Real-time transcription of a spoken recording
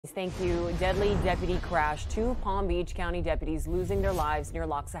Thank you. Deadly deputy crash. Two Palm Beach County deputies losing their lives near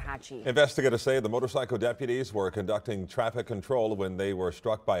Loxahatchee. Investigators say the motorcycle deputies were conducting traffic control when they were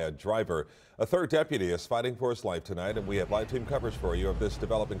struck by a driver. A third deputy is fighting for his life tonight, and we have live team coverage for you of this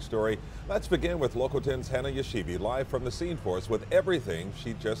developing story. Let's begin with Local 10's Hannah Yeshivi live from the scene for us with everything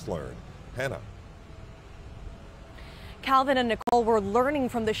she just learned. Hannah. Calvin and Nicole were learning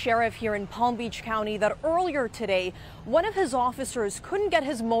from the sheriff here in Palm Beach County that earlier today, one of his officers couldn't get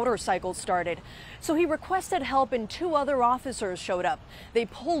his motorcycle started. So he requested help and two other officers showed up. They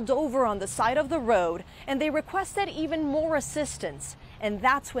pulled over on the side of the road and they requested even more assistance. And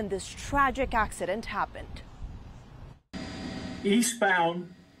that's when this tragic accident happened.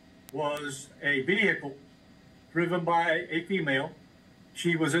 Eastbound was a vehicle driven by a female.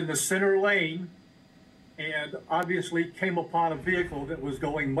 She was in the center lane and obviously came upon a vehicle that was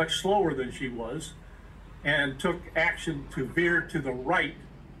going much slower than she was and took action to veer to the right,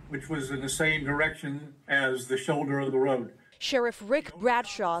 which was in the same direction as the shoulder of the road. Sheriff Rick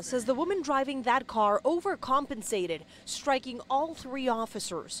Bradshaw says the woman driving that car overcompensated, striking all three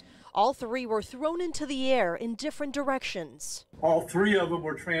officers. All three were thrown into the air in different directions. All three of them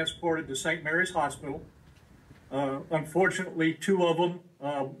were transported to St. Mary's Hospital. Unfortunately, two of them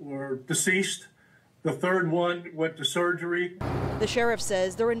were deceased. The third one went to surgery. The sheriff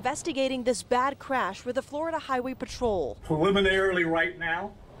says they're investigating this bad crash with the Florida Highway Patrol. Preliminarily right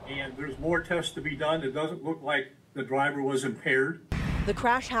now, and there's more tests to be done. It doesn't look like the driver was impaired. The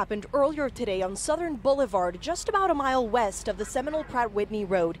crash happened earlier today on Southern Boulevard, just about a mile west of the Seminole Pratt Whitney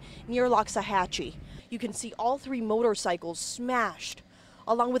Road near Loxahatchee. You can see all three motorcycles smashed,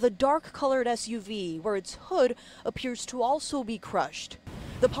 along with a dark-colored SUV where its hood appears to also be crushed.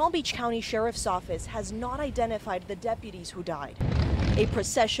 The Palm Beach County Sheriff's Office has not identified the deputies who died. A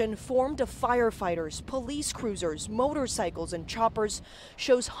procession formed of firefighters, police cruisers, motorcycles, and choppers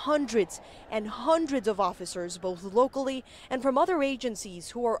shows hundreds and hundreds of officers, both locally and from other agencies,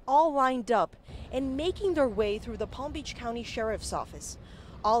 who are all lined up and making their way through the Palm Beach County Sheriff's Office.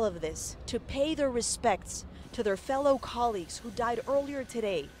 All of this to pay their respects to their fellow colleagues who died earlier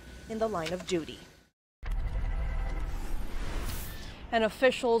today in the line of duty. And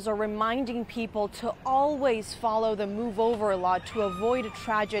officials are reminding people to always follow the move over law to avoid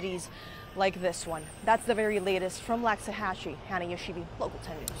tragedies like this one. That's the very latest from Loxahatchee. Hannah Yeshivi, Local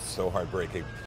 10 News. So heartbreaking.